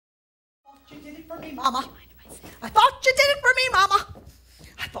you did it for me, Mama. I thought you did it for me, Mama.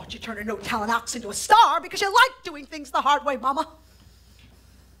 I thought you turned a no-talent ox into a star because you like doing things the hard way, Mama.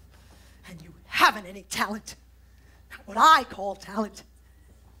 And you haven't any talent. Not what I call talent.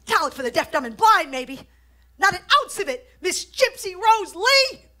 Talent for the deaf, dumb, and blind, maybe. Not an ounce of it, Miss Gypsy Rose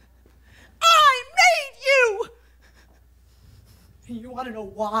Lee. I made you. And you want to know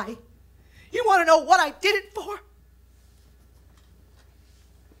why? You want to know what I did it for?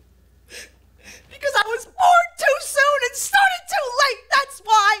 Because I was born too soon and started too late, that's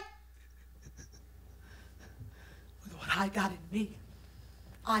why. With what I got in me,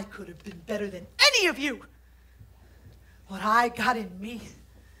 I could have been better than any of you. What I got in me,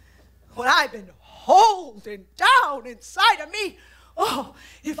 what I've been holding down inside of me, oh,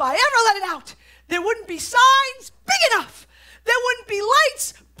 if I ever let it out, there wouldn't be signs big enough. There wouldn't be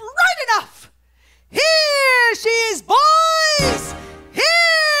lights bright enough. Here she is, boys.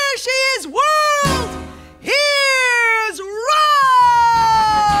 Here she is, world. Here's Rose.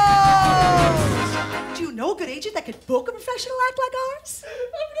 Do you know a good agent that could book a professional act like ours? A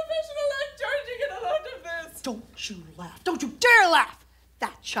professional act charging it a lot of this. Don't you laugh. Don't you dare laugh.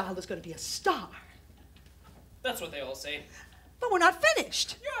 That child is going to be a star. That's what they all say. But we're not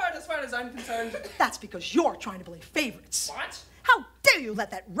finished. You aren't as far as I'm concerned. That's because you're trying to play favorites. What? How dare you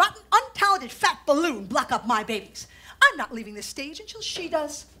let that rotten, untalented fat balloon block up my babies? I'm not leaving this stage until she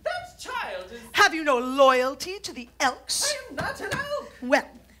does. That child is... Have you no loyalty to the Elks? I am not an elk. Well,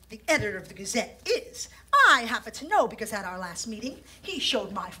 the editor of the Gazette is. I happen to know because at our last meeting, he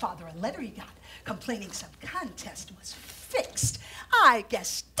showed my father a letter he got complaining some contest was fixed. I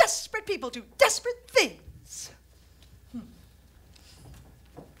guess desperate people do desperate things.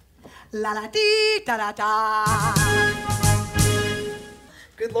 La la dee da da da.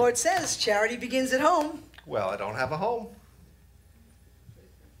 Good Lord says charity begins at home. Well, I don't have a home.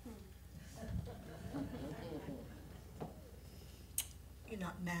 You're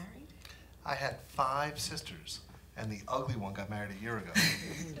not married? I had 5 sisters, and the ugly one got married a year ago.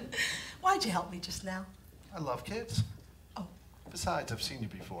 Why'd you help me just now? I love kids. Oh. Besides, I've seen you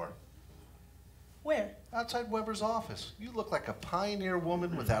before. Where? Outside Weber's office. You look like a pioneer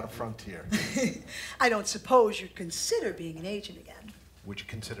woman without a frontier. I don't suppose you'd consider being an agent again. Would you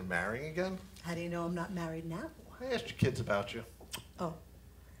consider marrying again? How do you know I'm not married now? I asked your kids about you. Oh.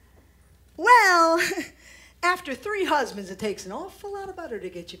 Well, after 3 husbands, it takes an awful lot of butter to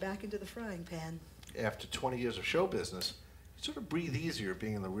get you back into the frying pan. After 20 years of show business, you sort of breathe easier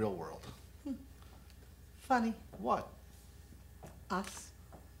being in the real world. Funny. What? Us.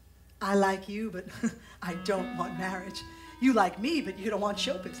 I like you, but I don't want marriage. You like me, but you don't want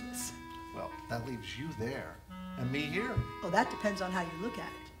show business. Well, that leaves you there, and me here. Well, that depends on how you look at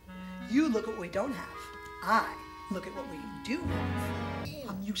it. You look at what we don't have. I look at what we do have.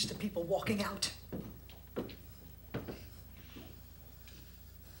 I'm used to people walking out.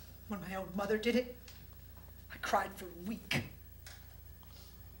 When my own mother did it, I cried for a week.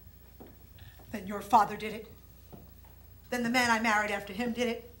 Then your father did it. Then the man I married after him did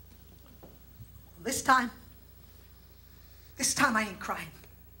it. This time I ain't crying.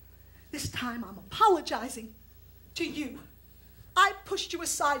 This time I'm apologizing to you. I pushed you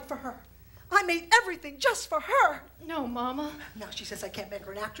aside for her. I made everything just for her. No, Mama. Now she says I can't make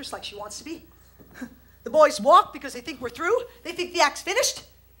her an actress like she wants to be. The boys walk because they think we're through. They think the act's finished.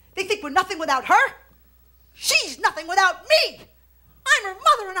 They think we're nothing without her. She's nothing without me. I'm her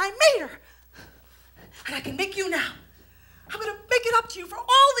mother and I made her. And I can make you now. I'm going to make it up to you for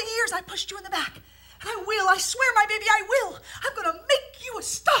all the years I pushed you in the back. And I will. I swear, my baby, I will. I'm going to make you a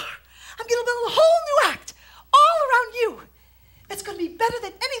star. I'm going to build a whole new act all around you. It's going to be better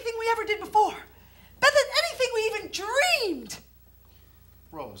than anything we ever did before. Better than anything we even dreamed.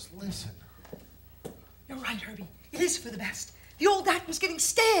 Rose, listen. You're right, Herbie. It is for the best. The old act was getting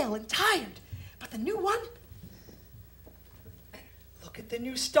stale and tired. But the new one? Look at the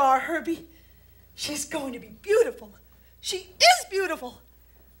new star, Herbie. She's going to be beautiful. She is beautiful.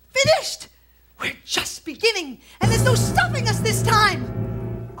 Finished. We're just beginning, and there's no stopping us this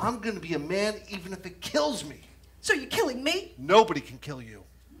time. I'm going to be a man even if it kills me. So you're killing me? Nobody can kill you.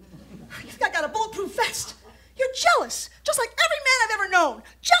 You've got a bulletproof vest. You're jealous, just like every man I've ever known.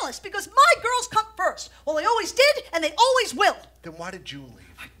 Jealous because my girls come first. Well, they always did, and they always will. Then why did June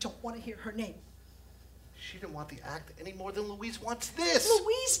leave? I don't want to hear her name. She didn't want the act any more than Louise wants this.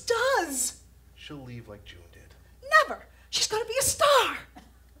 Louise does. She'll leave like June did. Never. She's going to be a star.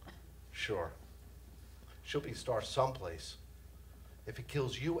 Sure. She'll be a star someplace. If it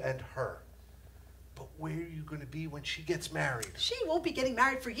kills you and her. But where are you going to be when she gets married? She won't be getting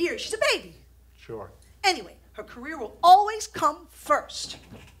married for years. She's a baby. Sure. Anyway, her career will always come first.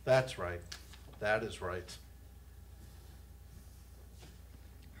 That's right. That is right.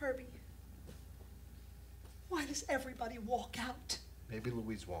 Herbie, why does everybody walk out? Maybe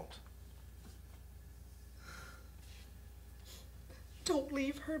Louise won't. Don't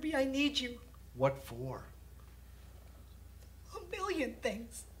leave, Herbie. I need you. What for? A million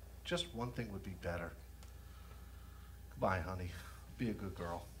things. Just one thing would be better. Goodbye, honey. Be a good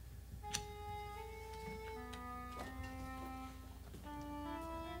girl.